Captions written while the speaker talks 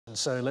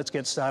So let's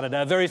get started.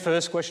 Our very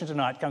first question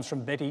tonight comes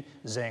from Betty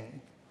Zeng.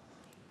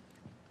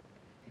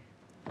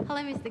 Hello,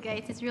 Mr.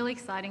 Gates. It's really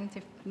exciting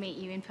to meet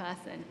you in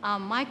person.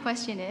 My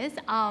question is,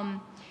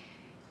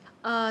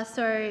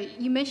 so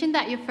you mentioned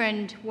that your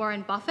friend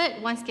Warren Buffett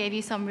once gave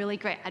you some really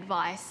great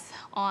advice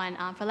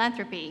on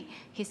philanthropy.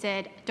 He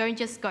said, don't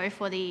just go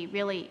for the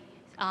really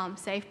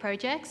safe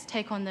projects,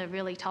 take on the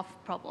really tough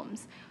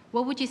problems.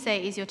 What would you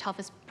say is your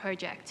toughest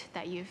project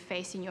that you've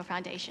faced in your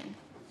foundation?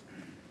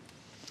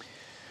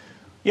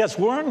 Yes,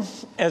 Warren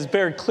is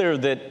very clear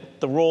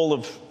that the role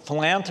of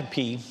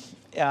philanthropy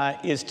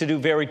is to do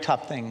very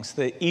tough things.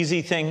 The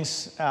easy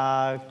things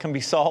can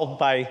be solved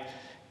by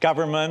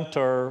government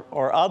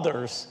or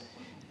others.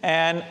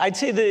 And I'd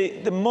say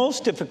the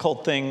most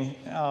difficult thing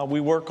we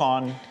work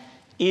on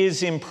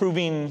is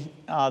improving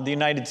the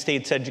United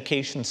States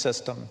education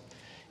system.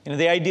 You know,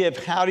 the idea of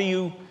how do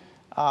you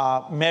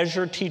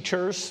measure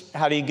teachers,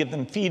 how do you give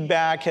them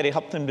feedback, how do you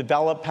help them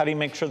develop, how do you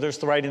make sure there's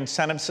the right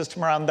incentive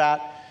system around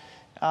that.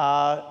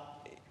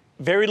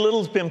 Very little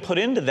has been put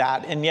into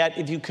that, and yet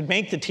if you could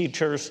make the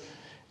teachers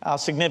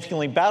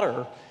significantly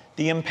better,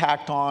 the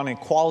impact on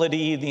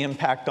equality, the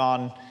impact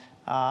on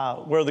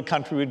where the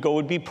country would go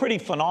would be pretty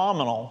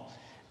phenomenal.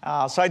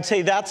 So I'd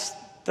say that's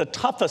the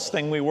toughest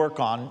thing we work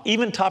on,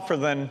 even tougher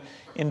than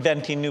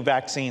inventing new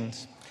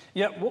vaccines.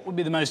 Yeah, what would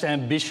be the most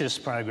ambitious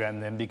program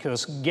then?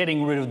 Because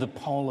getting rid of the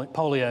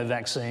polio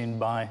vaccine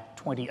by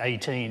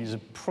 2018 is a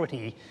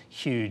pretty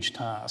huge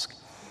task.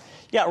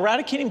 Yeah,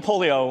 eradicating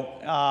polio,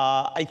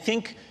 I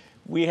think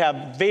we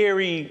have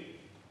very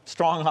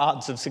strong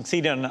odds of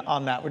succeeding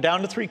on that. We're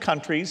down to 3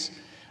 countries.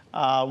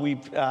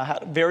 We've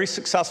had very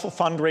successful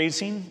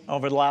fundraising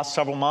over the last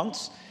several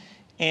months,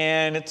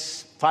 and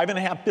it's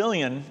 $5.5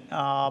 billion,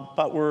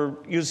 but we're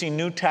using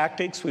new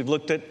tactics. We've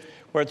looked at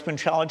where it's been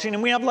challenging,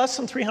 and we have less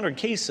than 300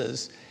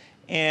 cases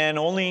and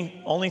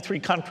only 3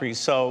 countries.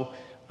 So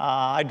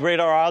I'd rate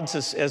our odds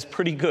as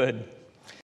pretty good.